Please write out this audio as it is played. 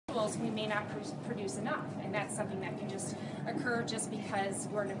levels, we may not produce enough, and that's something that can just occur just because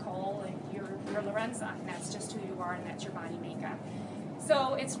you're Nicole and you're Lorenza, and that's just who you are and that's your body makeup.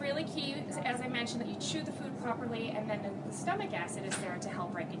 So it's really key, as I mentioned, that you chew the food properly, and then the stomach acid is there to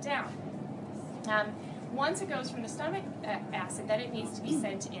help break it down. Once it goes from the stomach acid, then it needs to be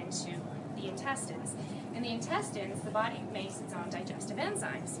sent into the intestines. In the intestines, the body makes its own digestive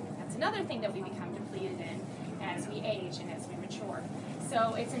enzymes. That's another thing that we become depleted in as we age and as we mature.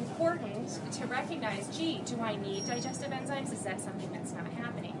 So it's important to recognize, gee, do I need digestive enzymes? Is that something that's not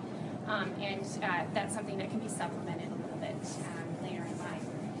happening? And that's something that can be supplemented a little bit later in life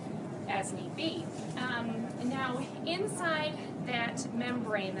as need be. Now, inside that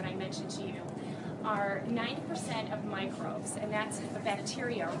membrane that I mentioned to you are 90% of microbes, and that's a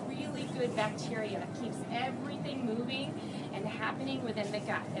bacteria, really good bacteria that keeps everything moving and happening within the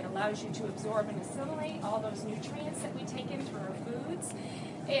gut. It allows you to absorb and assimilate all those nutrients that we take in through our foods.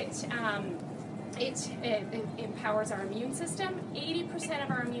 It empowers our immune system. 80%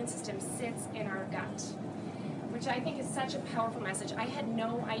 of our immune system sits in our gut, which I think is such a powerful message. I had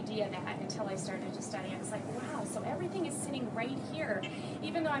no idea that until I started to study. I was like, wow, so everything is sitting right here.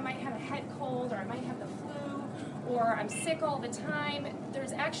 Even though I might have a head cold, or I might have the flu, or I'm sick all the time,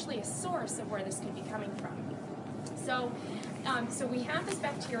 there's actually a source of where this could be coming from. So, so we have this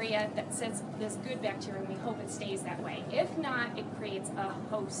bacteria that sits, this good bacteria, and we hope it stays that way. If not, it creates a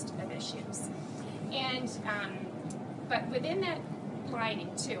host of issues. And, but within that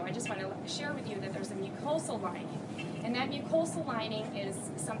lining too, I just want to share with you that there's a mucosal lining, and that mucosal lining is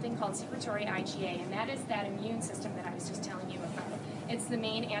something called secretory IgA, and that is that immune system that I was just telling you about. It's the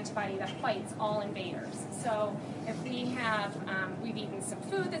main antibody that fights all invaders. So if we have, we've eaten some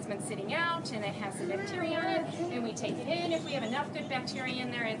food that's been sitting out and it has some bacteria on it, and we take it in, if we have enough good bacteria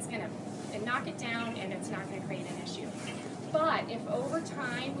in there, it's going to knock it down and it's not going to create an issue. But if over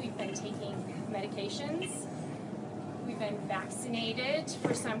time we've been taking medications, we've been vaccinated.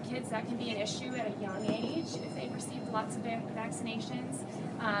 For some kids, that can be an issue at a young age if they've received lots of vaccinations.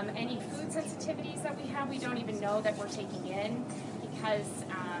 Any food sensitivities that we have, we don't even know that we're taking in, because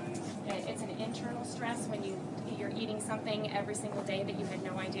it's an internal stress when you're eating something every single day that you had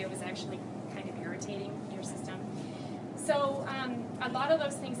no idea was actually kind of irritating your system. So a lot of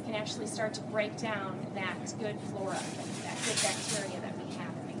those things can actually start to break down that good flora, that good bacteria that we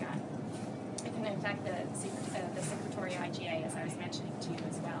have in the gut. It can affect the secretory IgA, as I was mentioning to you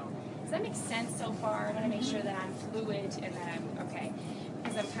as well. Does that make sense so far? I want to make sure that I'm fluid and that I'm okay,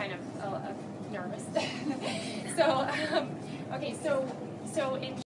 because I'm kind of nervous. So, okay, so in